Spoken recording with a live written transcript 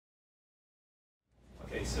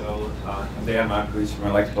I'm Dejan Markovic from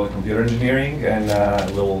Electrical and Computer Engineering, and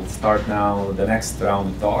we'll start now the next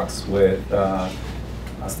round of talks with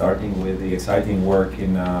starting with the exciting work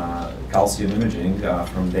in calcium imaging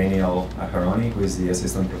from Daniel Aharoni, who is the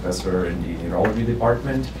assistant professor in the neurology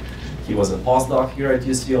department. He was a postdoc here at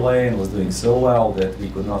UCLA and was doing so well that we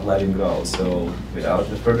could not let him go. So without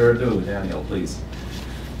further ado, Daniel, please.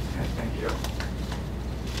 Okay, thank you.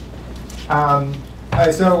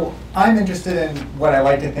 So I'm interested in what I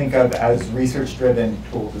like to think of as research-driven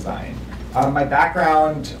tool design. My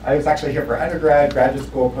background, I was actually here for undergrad, graduate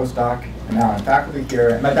school, postdoc, and now I'm faculty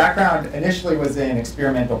here. And my background initially was in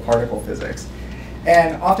experimental particle physics.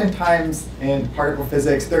 And oftentimes in particle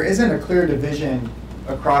physics, there isn't a clear division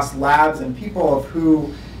across labs and people of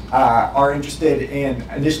who are interested in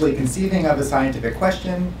initially conceiving of a scientific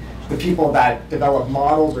question, the people that develop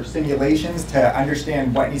models or simulations to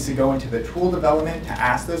understand what needs to go into the tool development to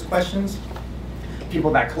ask those questions, people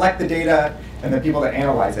that collect the data, and the people that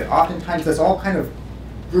analyze it. Oftentimes, that's all kind of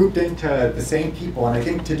grouped into the same people, and I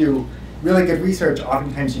think to do really good research,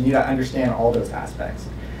 oftentimes you need to understand all those aspects.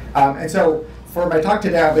 And so for my talk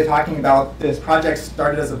today, I'll be talking about this project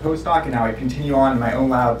started as a postdoc, and now I continue on in my own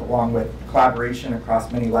lab along with collaboration across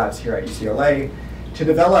many labs here at UCLA to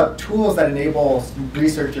develop tools that enable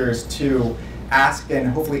researchers to ask and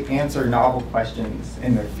hopefully answer novel questions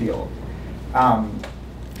in their field.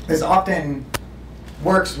 This often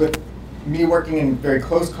works with me working in very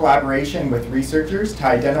close collaboration with researchers to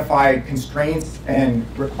identify constraints and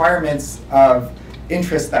requirements of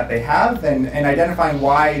interest that they have and identifying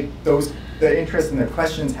why the interests and the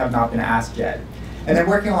questions have not been asked yet. And then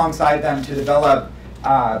working alongside them to develop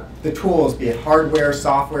the tools, be it hardware,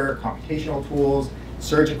 software, computational tools,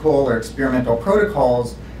 surgical or experimental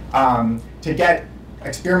protocols, to get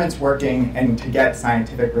experiments working and to get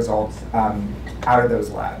scientific results out of those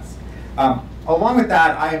labs. Along with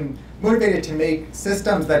that, I'm motivated to make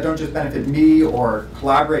systems that don't just benefit me or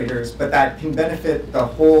collaborators, but that can benefit the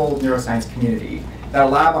whole neuroscience community. That a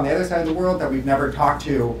lab on the other side of the world that we've never talked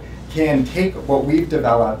to can take what we've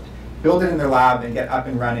developed, build it in their lab, and get up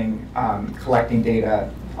and running, collecting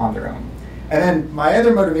data on their own. And then my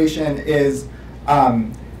other motivation is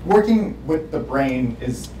working with the brain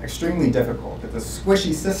is extremely difficult. It's a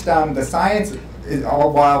squishy system. The science,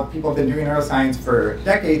 all while people have been doing neuroscience for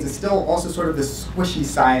decades, is still also sort of this squishy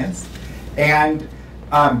science. And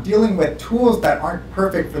dealing with tools that aren't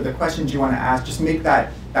perfect for the questions you want to ask just make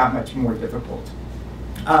that much more difficult.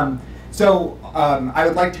 So I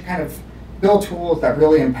would like to kind of build tools that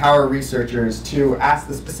really empower researchers to ask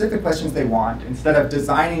the specific questions they want instead of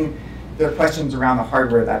designing their questions around the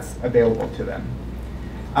hardware that's available to them.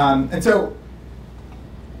 And so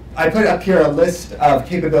I put up here a list of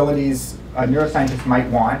capabilities neuroscientists might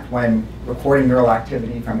want when recording neural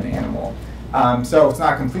activity from an animal. So it's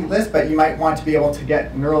not a complete list, but you might want to be able to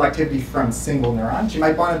get neural activity from single neurons. You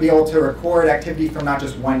might want to be able to record activity from not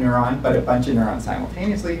just one neuron, but a bunch of neurons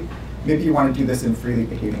simultaneously. Maybe you want to do this in freely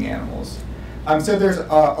behaving animals. So there's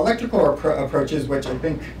electrical approaches, which I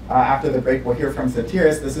think after the break we'll hear from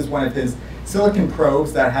Satiris. This is one of his silicon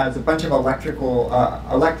probes that has a bunch of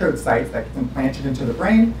electrode sites that gets implanted into the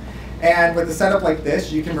brain. And with a setup like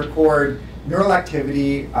this, you can record neural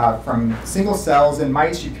activity from single cells. In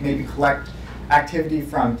mice, you can maybe collect activity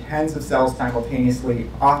from tens of cells simultaneously,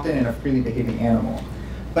 often in a freely behaving animal.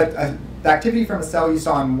 But the activity from a cell you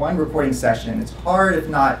saw in one recording session, it's hard, if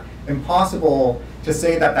not impossible, to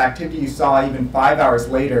say that the activity you saw even 5 hours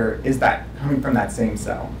later is that coming from that same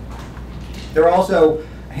cell. There are also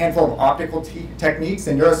a handful of optical techniques.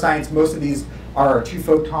 In neuroscience, most of these are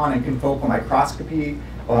two-photon and confocal microscopy,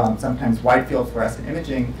 sometimes wide-field fluorescent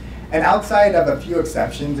imaging. And outside of a few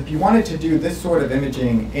exceptions, if you wanted to do this sort of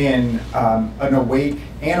imaging in an awake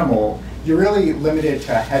animal, you're really limited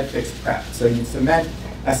to head-fixed prep. So you cement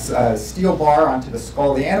a steel bar onto the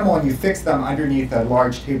skull of the animal, and you fix them underneath a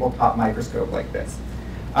large tabletop microscope like this.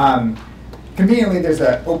 Conveniently, there's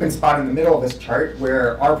an open spot in the middle of this chart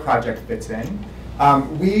where our project fits in.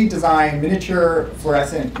 We design miniature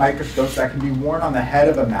fluorescent microscopes that can be worn on the head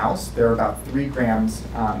of a mouse. They're about 3 grams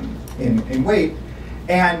in weight,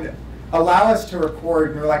 and allow us to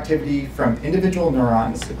record neural activity from individual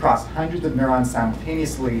neurons across hundreds of neurons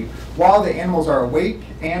simultaneously while the animals are awake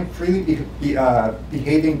and freely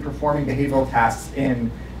behaving, performing behavioral tasks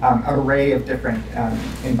in an array of different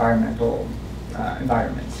environmental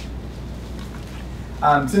environments.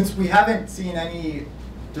 Since we haven't seen any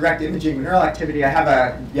direct imaging of neural activity, I have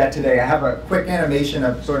a quick animation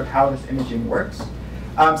of sort of how this imaging works.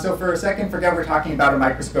 So for a second, forget we're talking about a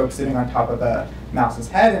microscope sitting on top of a mouse's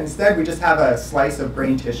head, and instead we just have a slice of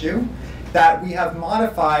brain tissue that we have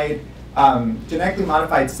modified genetically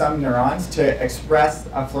modified some neurons to express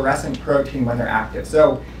a fluorescent protein when they're active.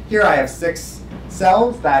 So here I have 6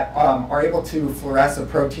 cells that are able to fluoresce a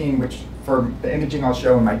protein, which for the imaging I'll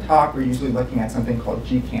show in my talk, we're usually looking at something called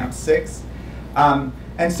GCAMP6.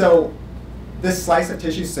 And so this slice of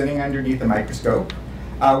tissue is sitting underneath a microscope.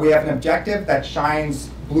 We have an objective that shines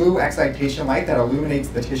blue excitation light that illuminates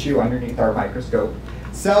the tissue underneath our microscope.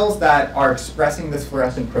 Cells that are expressing this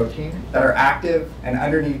fluorescent protein that are active and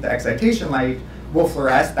underneath the excitation light will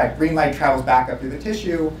fluoresce. That green light travels back up through the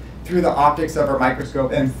tissue, through the optics of our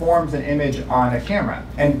microscope, and forms an image on a camera.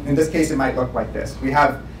 And in this case, it might look like this. We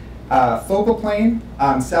have focal plane.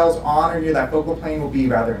 Cells on or near that focal plane will be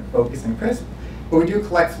rather in focus and crisp. But we do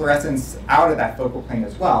collect fluorescence out of that focal plane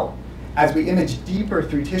as well. As we image deeper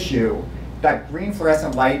through tissue, that green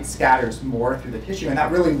fluorescent light scatters more through the tissue, and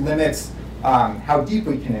that really limits how deep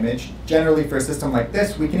we can image. Generally, for a system like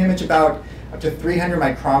this, we can image about up to 300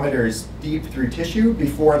 micrometers deep through tissue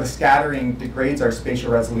before the scattering degrades our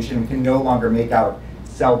spatial resolution and can no longer make out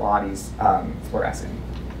cell bodies fluorescing.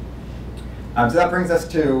 So that brings us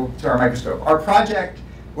to our microscope. Our project,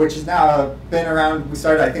 which has now been around, we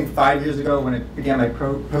started I think 5 years ago when it began my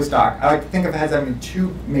postdoc. I like to think of it as having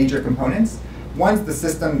 2 major components. One's the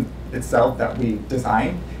system itself that we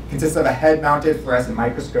designed. It consists of a head-mounted fluorescent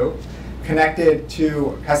microscope connected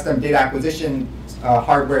to custom data acquisition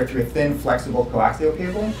hardware through a thin, flexible coaxial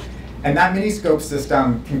cable. And that miniscope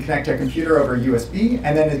system can connect to a computer over USB,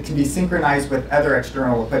 and then it can be synchronized with other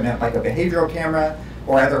external equipment like a behavioral camera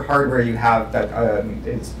or other hardware you have that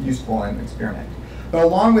is useful in an experiment. But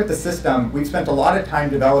along with the system, we've spent a lot of time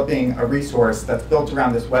developing a resource that's built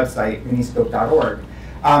around this website, miniscope.org,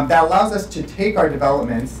 that allows us to take our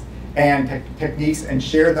developments and techniques and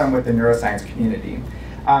share them with the neuroscience community.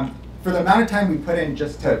 For the amount of time we put in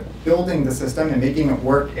just to building the system and making it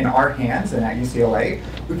work in our hands and at UCLA,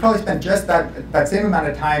 we probably spent just that same amount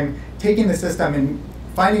of time taking the system and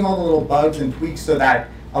finding all the little bugs and tweaks so that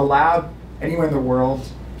a lab anywhere in the world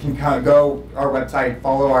can go our website,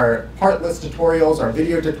 follow our partless tutorials, our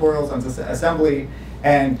video tutorials on assembly,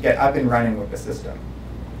 and get up and running with the system.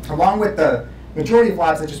 Along with the majority of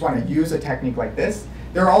labs that just want to use a technique like this,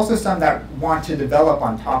 there are also some that want to develop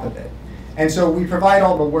on top of it. And so we provide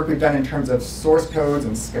all the work we've done in terms of source codes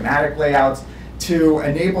and schematic layouts to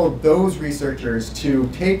enable those researchers to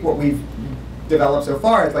take what we've developed so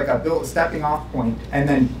far as like a stepping off point and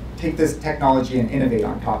then take this technology and innovate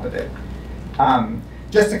on top of it.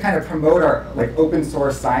 Just to kind of promote our open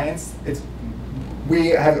source science, we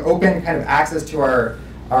have open kind of access to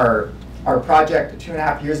our project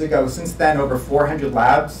 2.5 years ago. Since then, over 400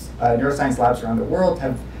 labs, neuroscience labs around the world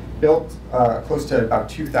have built close to about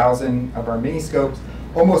 2,000 of our miniscopes,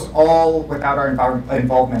 almost all without our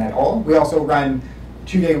involvement at all. We also run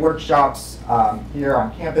 2-day workshops here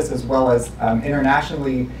on campus as well as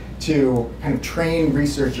internationally to kind of train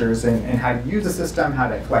researchers in how to use the system, how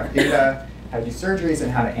to collect data, how to do surgeries,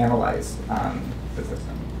 and how to analyze the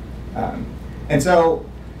system. And so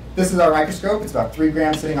this is our microscope. It's about 3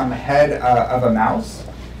 grams sitting on the head of a mouse.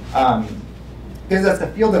 Gives us a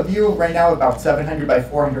field of view right now about 700 by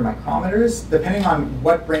 400 micrometers. Depending on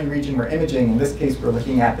what brain region we're imaging, in this case we're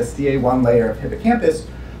looking at the CA1 layer of hippocampus,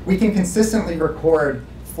 we can consistently record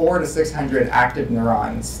 400 to 600 active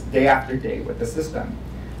neurons day after day with the system.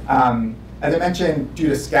 As I mentioned, due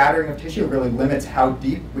to scattering of tissue, it really limits how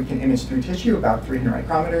deep we can image through tissue, about 300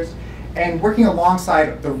 micrometers. And working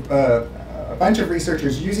alongside a bunch of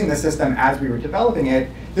researchers using the system as we were developing it,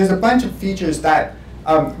 there's a bunch of features that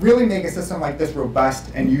really make a system like this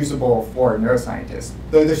robust and usable for neuroscientists.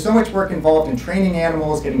 Though there's so much work involved in training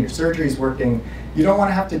animals, getting your surgeries working, you don't want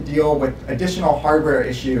to have to deal with additional hardware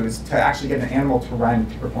issues to actually get an animal to run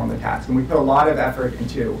to perform the task. And we put a lot of effort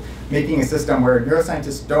into making a system where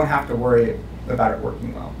neuroscientists don't have to worry about it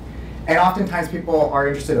working well. And oftentimes people are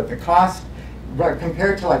interested in the cost. But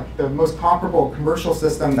compared to the most comparable commercial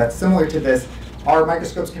system that's similar to this, our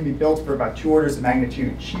microscopes can be built for about 2 orders of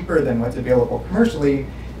magnitude cheaper than what's available commercially.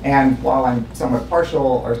 And while I'm somewhat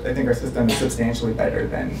partial, I think our system is substantially better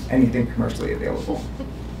than anything commercially available.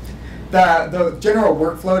 The general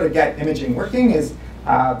workflow to get imaging working is,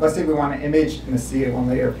 let's say we want to image in the CA1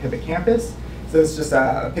 layer of hippocampus. So this is just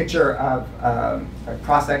a picture of a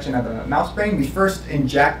cross-section of a mouse brain. We first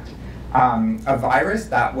inject a virus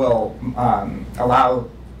that will allow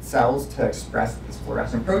cells to express this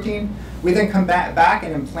fluorescent protein. We then come back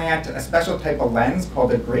and implant a special type of lens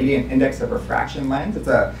called a gradient index of refraction lens. It's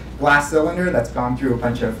a glass cylinder that's gone through a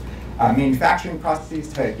bunch of manufacturing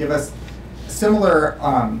processes to give us similar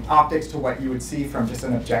optics to what you would see from just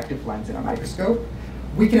an objective lens in a microscope.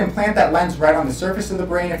 We can implant that lens right on the surface of the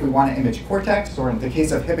brain if we want to image cortex, or in the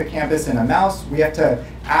case of hippocampus in a mouse, we have to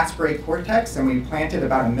aspirate cortex, and we plant it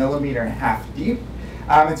about 1.5 millimeters deep.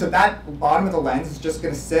 And so that bottom of the lens is just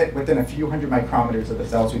going to sit within a few hundred micrometers of the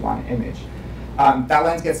cells we want to image. That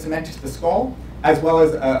lens gets cemented to the skull, as well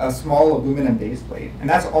as a small aluminum base plate. And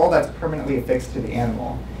that's all that's permanently affixed to the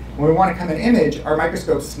animal. When we want to come and image, our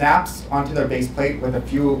microscope snaps onto their base plate with a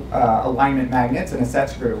few alignment magnets and a set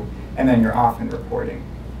screw, and then you're off and recording.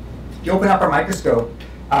 If you open up our microscope,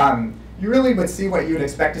 you really would see what you would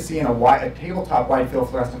expect to see in a tabletop wide field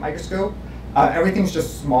fluorescent microscope. Everything's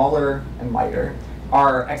just smaller and lighter.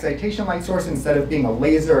 Our excitation light source, instead of being a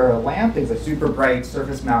laser or a lamp, is a super bright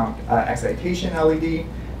surface mount excitation LED.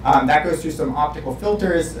 That goes through some optical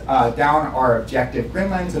filters down our objective grid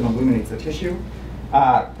lens and illuminates the tissue.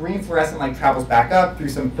 Green fluorescent light travels back up through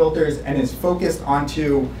some filters and is focused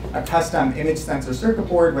onto a custom image sensor circuit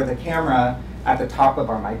board with a camera at the top of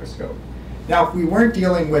our microscope. Now, if we weren't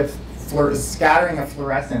dealing with scattering of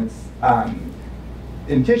fluorescence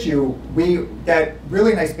in tissue, we get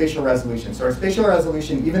really nice spatial resolution. So our spatial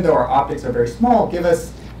resolution, even though our optics are very small, give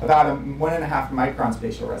us about a 1.5 micron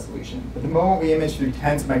spatial resolution. But the moment we image through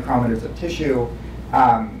tens of micrometers of tissue,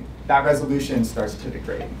 that resolution starts to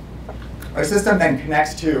degrade. Our system then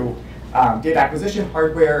connects to data acquisition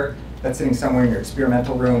hardware that's sitting somewhere in your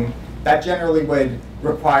experimental room. That generally would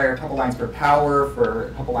require a couple lines for power, for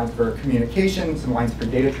a couple lines for communication, some lines for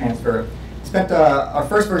data transfer. Our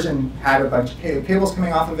first version had a bunch of cables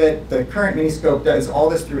coming off of it. The current miniscope does all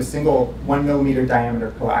this through a single 1 millimeter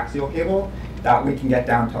diameter coaxial cable that we can get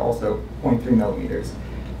down to also 0.3 millimeters.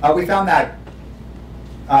 We found that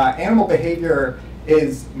animal behavior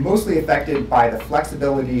is mostly affected by the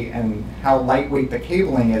flexibility and how lightweight the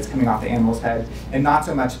cabling is coming off the animal's head, and not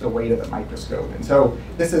so much the weight of the microscope. And so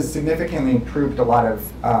this has significantly improved a lot of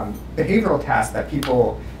behavioral tasks that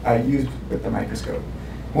people use with the microscope.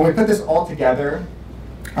 When we put this all together,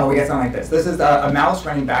 we get something like this. This is a mouse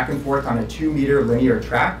running back and forth on a 2-meter linear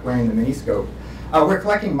track wearing the miniscope. We're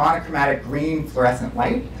collecting monochromatic green fluorescent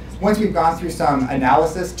light. Once we've gone through some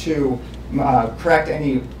analysis to correct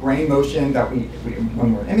any brain motion that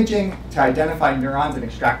when we're imaging, to identify neurons and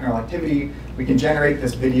extract neural activity, we can generate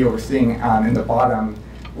this video we're seeing in the bottom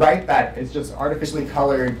right, that is just artificially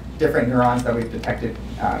colored different neurons that we've detected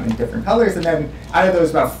in different colors. And then out of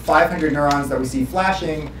those about 500 neurons that we see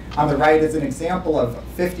flashing, on the right is an example of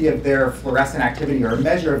 50 of their fluorescent activity, or a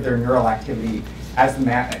measure of their neural activity as the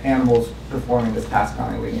animal's performing this task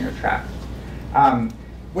on a linear track.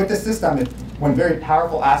 With the system, one very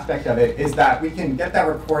powerful aspect of it is that we can get that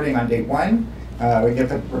recording on day 1, we get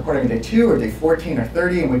the recording on day 2 or day 14 or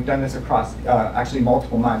 30, and we've done this across actually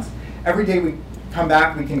multiple months. Every day we come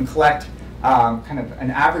back, we can collect kind of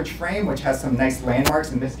an average frame, which has some nice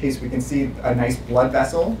landmarks. In this case, we can see a nice blood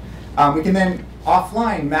vessel. We can then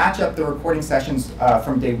offline match up the recording sessions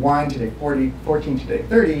from day 1 to day 14 to day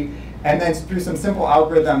 30, and then through some simple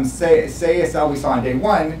algorithms, say a cell we saw on day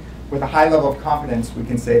 1, with a high level of confidence, we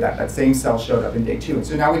can say that that same cell showed up in day 2. And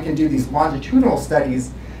so now we can do these longitudinal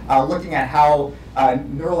studies looking at how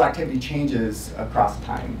neural activity changes across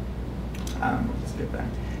time. We'll just skip that.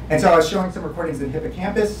 And so I was showing some recordings in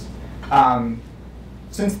Hippocampus.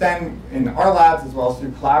 Since then, in our labs, as well as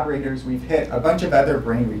through collaborators, we've hit a bunch of other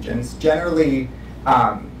brain regions. Generally,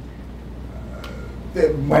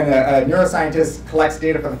 when a neuroscientist collects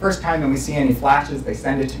data for the first time and we see any flashes, they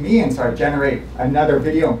send it to me, and so I generate another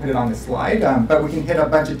video and put it on the slide. But we can hit a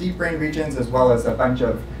bunch of deep brain regions as well as a bunch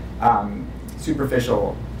of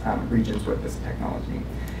superficial regions with this technology.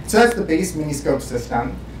 So that's the base miniscope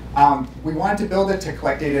system. We wanted to build it to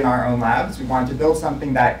collect data in our own labs. We wanted to build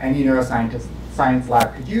something that any science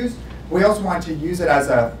lab could use. We also wanted to use it as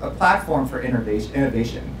a platform for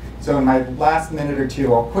innovation. So in my last minute or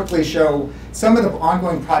two, I'll quickly show some of the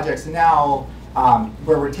ongoing projects now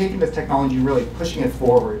where we're taking this technology, really pushing it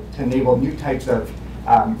forward to enable new types of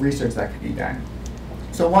research that could be done.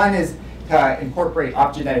 So one is to incorporate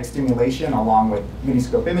optogenetic stimulation along with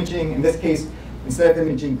miniscope imaging. In this case, instead of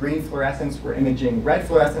imaging green fluorescence, we're imaging red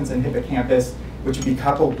fluorescence in hippocampus, which would be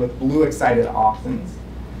coupled with blue excited opsins.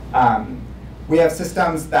 We have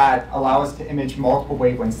systems that allow us to image multiple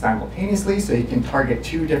wavelengths simultaneously, so you can target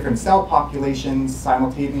 2 different cell populations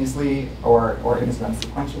simultaneously or image them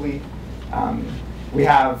sequentially. We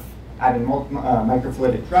have added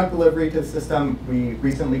microfluidic drug delivery to the system. We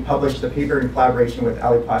recently published a paper in collaboration with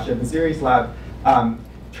Ali Pasha Vaziri's lab,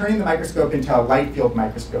 turning the microscope into a light field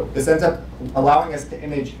microscope. This ends up allowing us to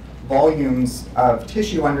image volumes of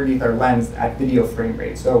tissue underneath our lens at video frame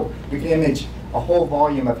rate. So we can image a whole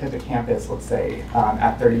volume of hippocampus, let's say,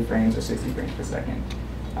 at 30 frames or 60 frames per second.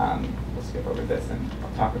 We'll skip over this and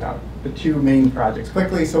I'll talk about the two main projects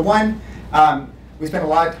quickly. So one, we spent a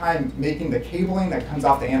lot of time making the cabling that comes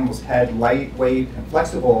off the animal's head lightweight and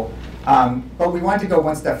flexible, but we wanted to go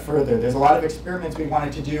one step further. There's a lot of experiments we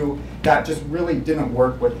wanted to do that just really didn't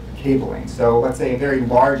work with cabling. So let's say a very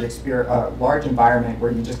large environment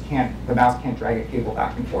where you just can't, the mouse can't drag a cable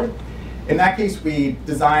back and forth. In that case, we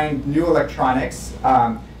designed new electronics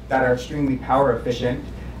that are extremely power efficient,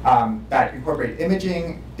 that incorporate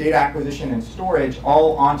imaging, data acquisition, and storage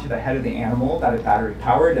all onto the head of the animal that is battery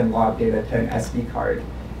powered and log data to an SD card.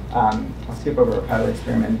 I'll skip over a pilot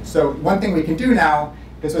experiment. So one thing we can do now,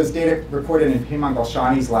 this was data recorded in Payman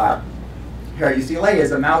Galshani's lab here at UCLA,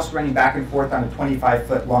 is a mouse running back and forth on a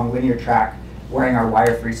 25-foot long linear track wearing our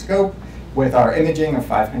wire-free scope with our imaging of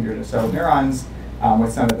 500 or so neurons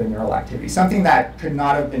with some of the neural activity. Something that could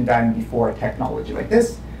not have been done before technology like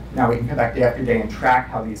this. Now we can come back day after day and track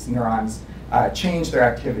how these neurons change their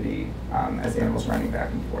activity as the animal's running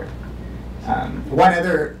back and forth. One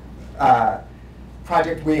other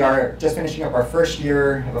project, we are just finishing up our first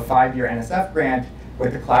year of a 5-year NSF grant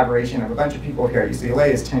with the collaboration of a bunch of people here at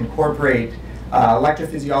UCLA, is to incorporate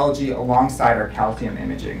electrophysiology alongside our calcium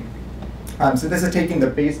imaging. So this is taking the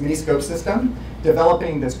base miniscope system,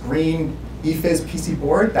 developing this green ePhys PC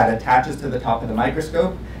board that attaches to the top of the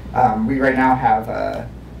microscope. We right now have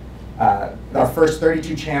our first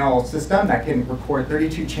 32-channel system that can record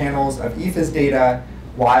 32 channels of ePhys data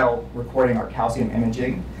while recording our calcium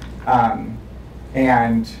imaging.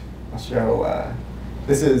 And I'll show,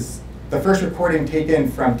 this is the first recording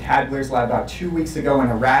taken from Tad Blair's lab about 2 weeks ago in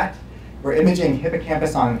a rat. We're imaging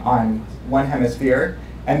hippocampus on one hemisphere,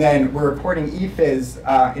 and then we're recording ePhys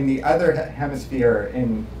in the other hemisphere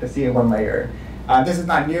in the CA1 layer. This is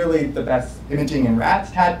not nearly the best imaging in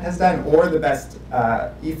rats Tad has done, or the best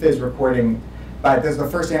ePhys recording, but this is the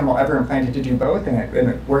first animal ever implanted to do both, and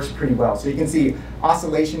it works pretty well. So you can see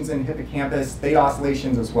oscillations in hippocampus, theta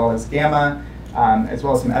oscillations, as well as gamma, as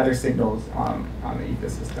well as some other signals on the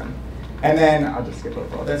ePhys system. And then, I'll just skip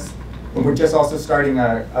over all this. We're just also starting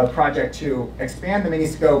a project to expand the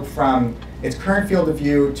miniscope from its current field of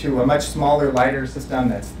view to a much smaller, lighter system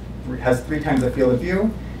that has 3 times the field of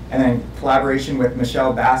view. And then collaboration with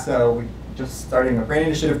Michelle Basso, we're just starting a brain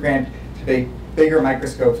initiative grant to make bigger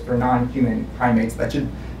microscopes for non-human primates that should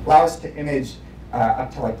allow us to image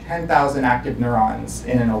up to like 10,000 active neurons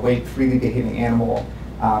in an awake, freely behaving animal,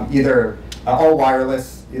 either all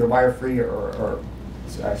wireless, either wire-free or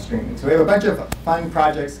streaming. So we have a bunch of fun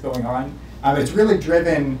projects going on. It's really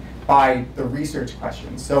driven by the research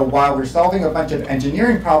questions. So while we're solving a bunch of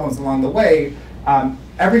engineering problems along the way,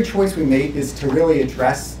 every choice we make is to really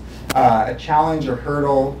address a challenge or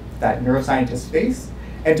hurdle that neuroscientists face,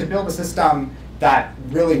 and to build a system that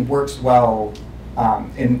really works well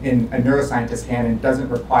in a neuroscientist's hand and doesn't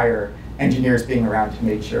require engineers being around to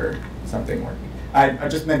make sure something works. I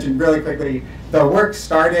just mentioned really quickly, the work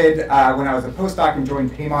started when I was a postdoc and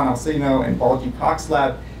joined Payman Alcino and Balji Cox's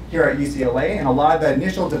lab here at UCLA, and a lot of the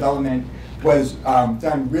initial development was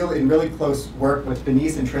done in really close work with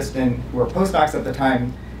Denise and Tristan, who were postdocs at the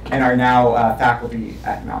time and are now faculty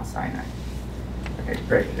at Mount Sinai. Okay,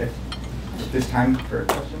 great. If there's time for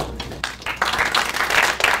questions.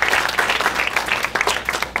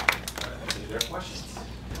 Is there questions?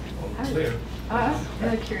 Clear. I'm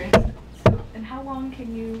really curious. So, and how long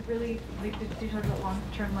can you really, like, do you talk about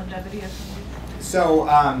long-term longevity of some of these? So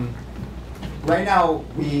right now,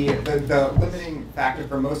 the limiting factor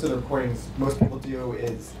for most of the recordings most people do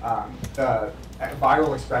is the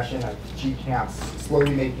viral expression of GCamps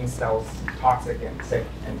slowly making cells toxic and sick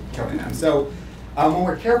and killing them. So when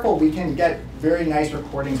we're careful, we can get very nice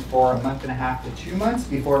recordings for 1.5 to 2 months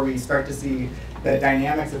before we start to see the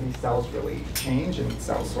dynamics of these cells really change and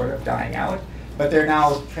cells sort of dying out. But they're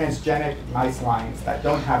now transgenic mice lines that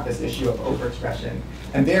don't have this issue of overexpression.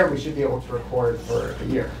 And there we should be able to record for a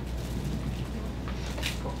year.